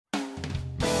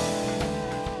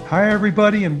Hi,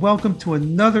 everybody, and welcome to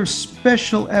another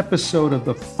special episode of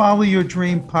the Follow Your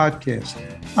Dream podcast.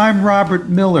 I'm Robert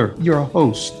Miller, your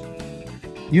host.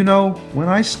 You know, when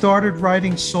I started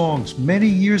writing songs many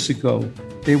years ago,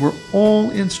 they were all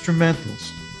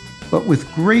instrumentals, but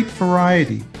with great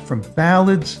variety, from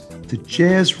ballads to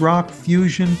jazz rock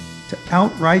fusion to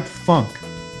outright funk.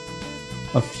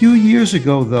 A few years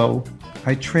ago, though,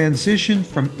 I transitioned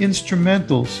from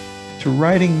instrumentals to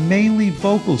writing mainly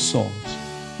vocal songs.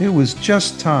 It was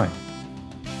just time.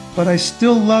 But I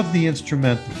still love the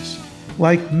instrumentals,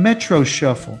 like Metro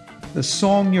Shuffle, the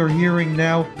song you're hearing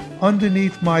now,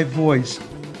 Underneath My Voice,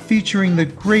 featuring the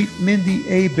great Mindy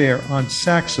Abair on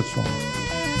saxophone.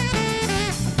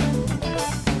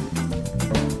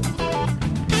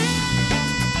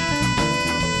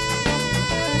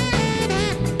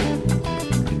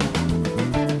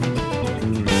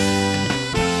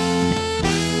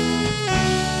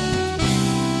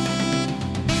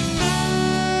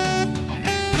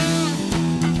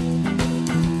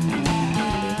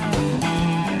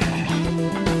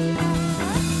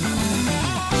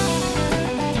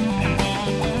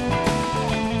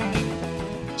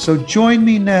 So join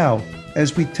me now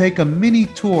as we take a mini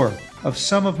tour of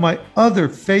some of my other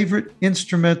favorite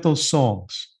instrumental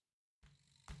songs.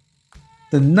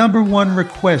 The number one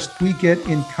request we get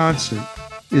in concert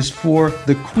is for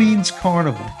The Queen's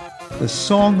Carnival, the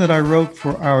song that I wrote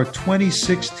for our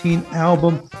 2016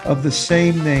 album of the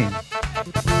same name.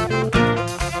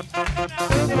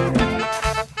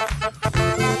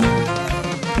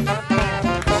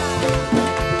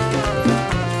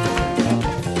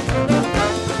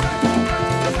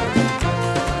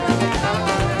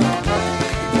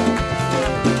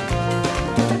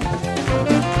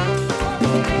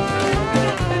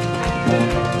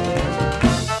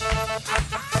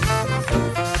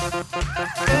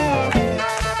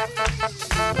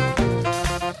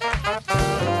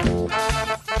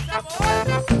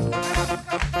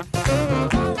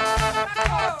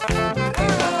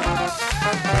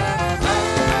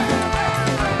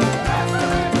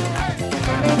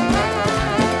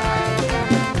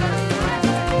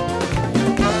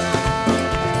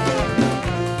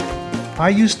 I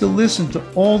used to listen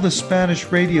to all the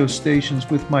Spanish radio stations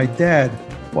with my dad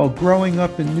while growing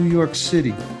up in New York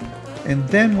City. And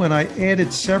then when I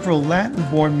added several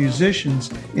Latin-born musicians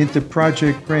into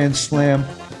Project Grand Slam,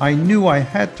 I knew I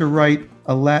had to write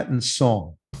a Latin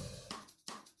song.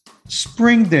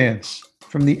 Spring Dance,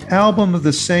 from the album of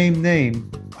the same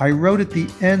name, I wrote at the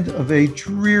end of a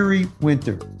dreary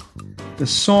winter. The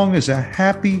song is a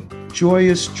happy,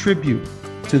 joyous tribute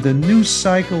to the new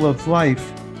cycle of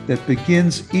life that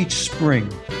begins each spring.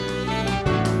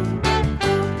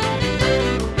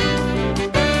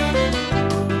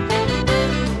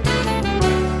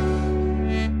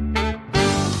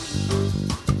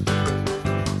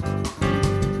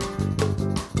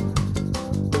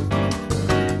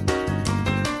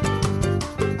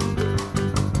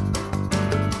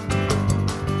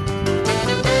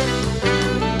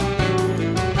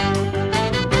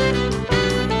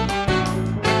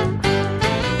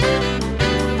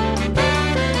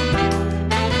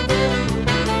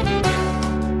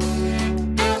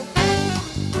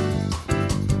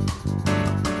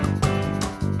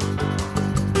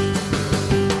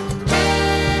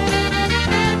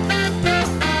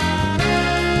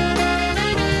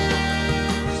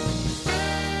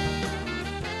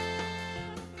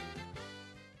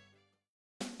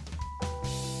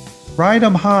 Ride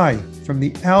 'Em High from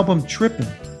the album Trippin'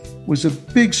 was a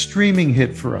big streaming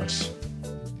hit for us.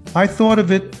 I thought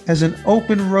of it as an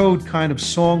open road kind of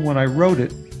song when I wrote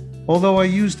it, although I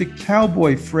used a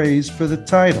cowboy phrase for the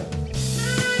title.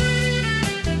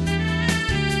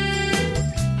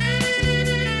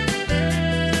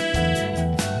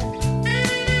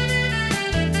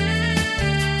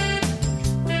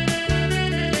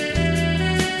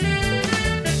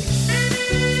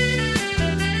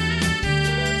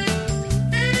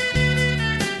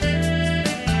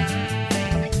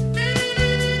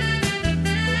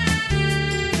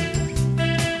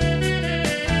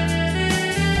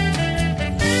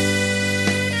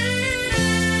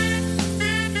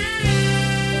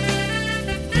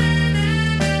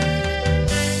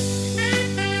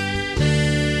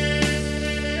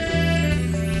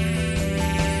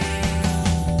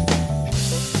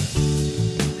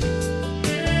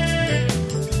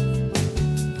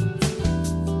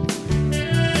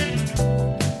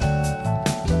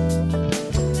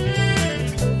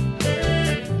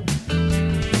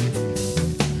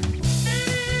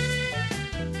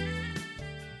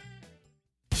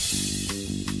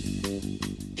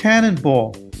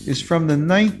 Cannonball is from the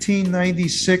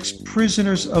 1996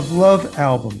 Prisoners of Love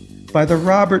album by the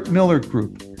Robert Miller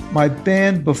Group, my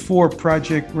band before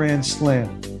Project Grand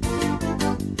Slam.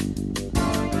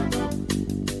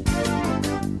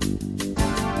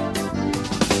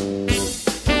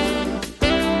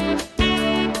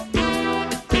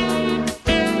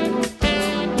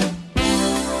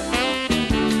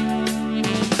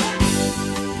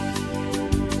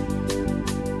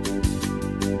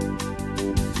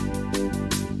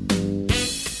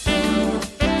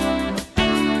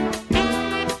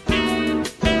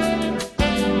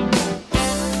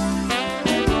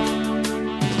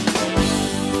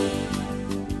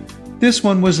 This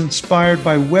one was inspired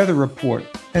by Weather Report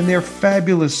and their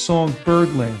fabulous song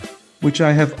Birdland, which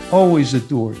I have always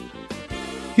adored.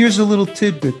 Here's a little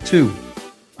tidbit too.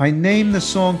 I named the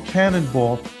song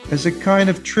Cannonball as a kind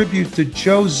of tribute to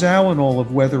Joe Zawinul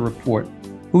of Weather Report,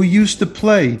 who used to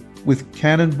play with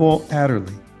Cannonball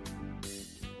Adderley.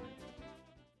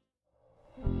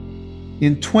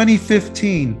 In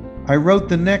 2015, I wrote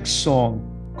the next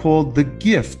song called The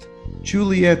Gift,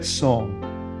 Juliet's Song,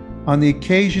 on the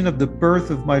occasion of the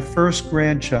birth of my first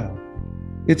grandchild.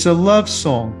 It's a love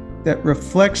song that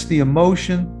reflects the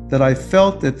emotion that I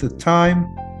felt at the time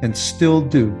and still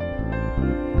do.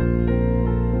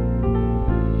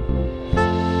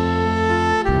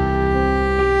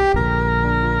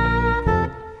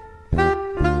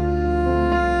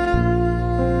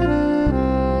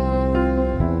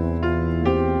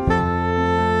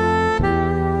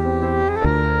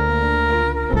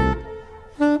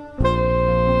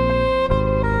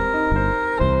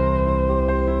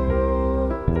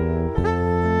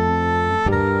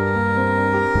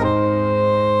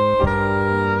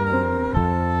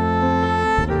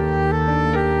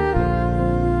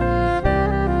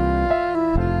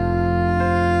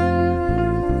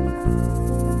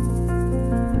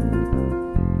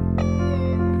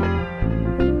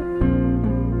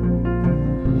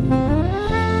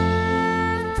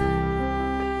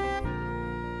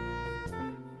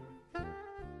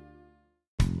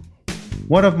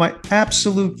 One of my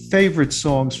absolute favorite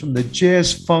songs from the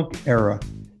jazz funk era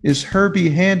is Herbie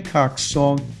Hancock's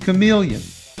song Chameleon.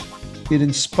 It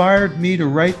inspired me to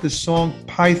write the song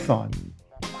Python,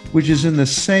 which is in the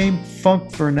same funk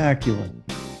vernacular.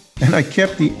 And I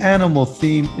kept the animal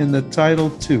theme in the title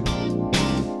too.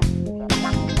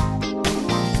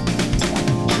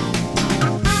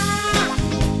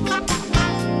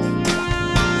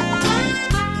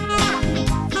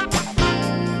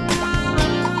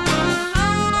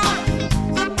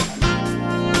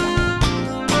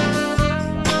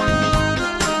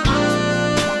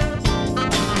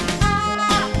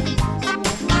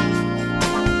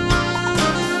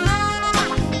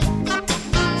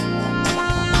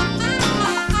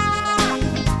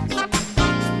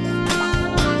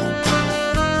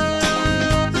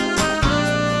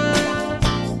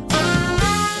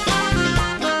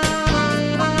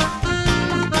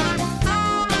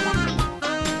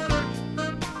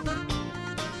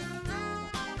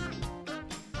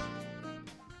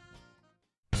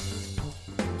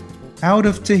 Out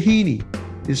of Tahiti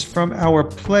is from our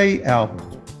Play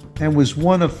album and was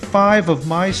one of 5 of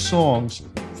my songs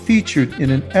featured in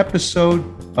an episode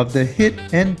of the hit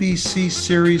NBC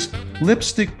series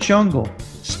Lipstick Jungle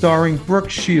starring Brooke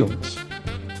Shields.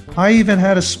 I even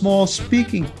had a small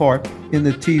speaking part in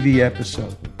the TV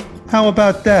episode. How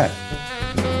about that?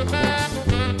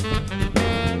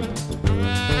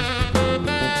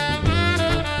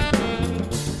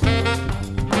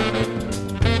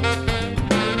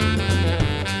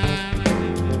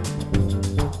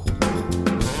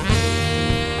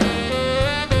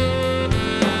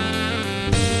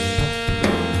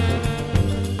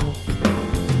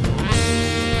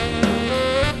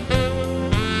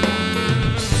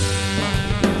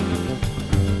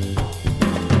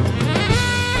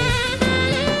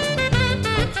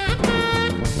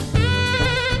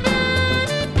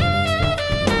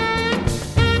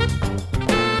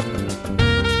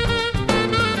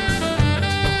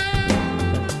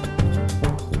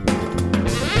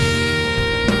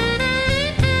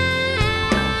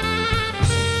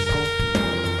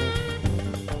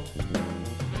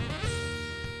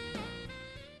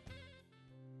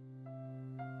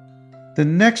 The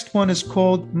next one is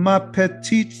called Ma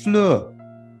Petite Fleur,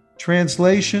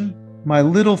 translation, My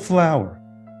Little Flower.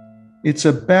 It's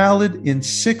a ballad in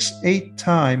 6/8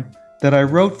 time that I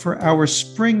wrote for our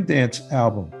Spring Dance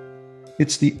album.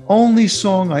 It's the only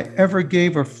song I ever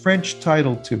gave a French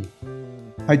title to.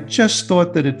 I just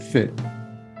thought that it fit,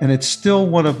 and it's still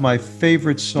one of my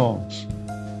favorite songs.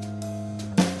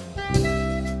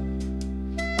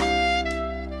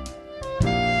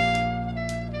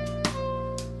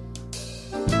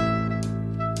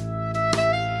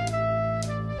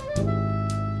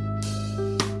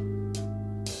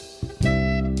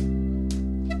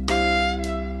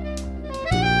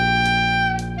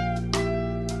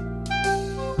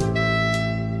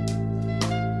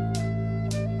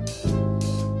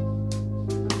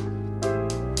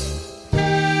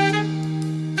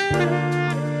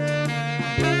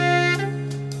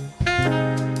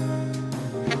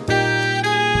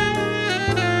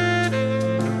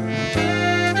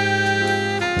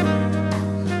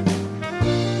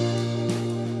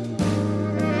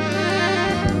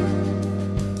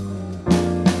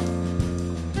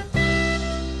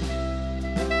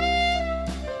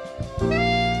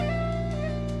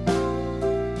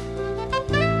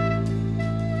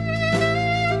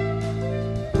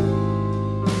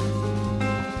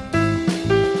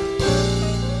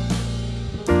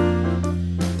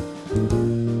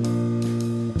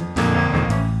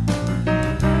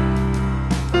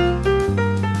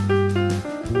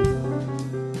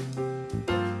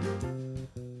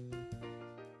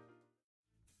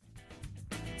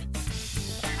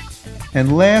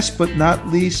 And last but not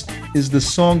least is the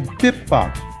song Bip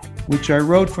Bop, which I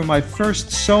wrote for my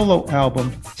first solo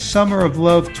album, Summer of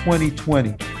Love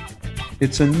 2020.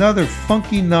 It's another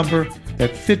funky number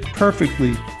that fit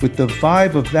perfectly with the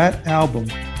vibe of that album,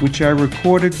 which I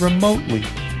recorded remotely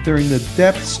during the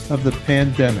depths of the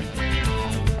pandemic.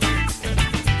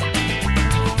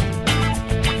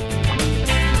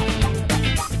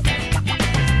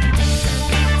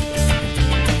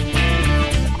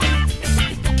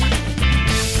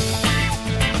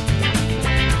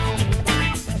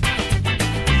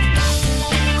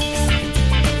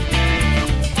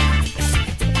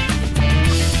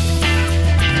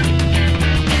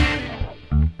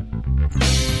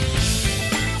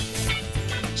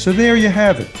 So there you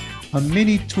have it, a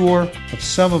mini tour of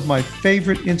some of my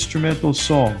favorite instrumental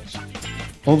songs.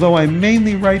 Although I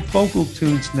mainly write vocal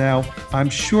tunes now, I'm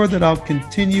sure that I'll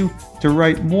continue to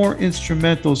write more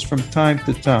instrumentals from time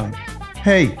to time.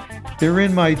 Hey, they're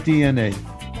in my DNA.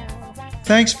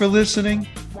 Thanks for listening,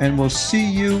 and we'll see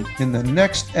you in the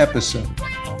next episode.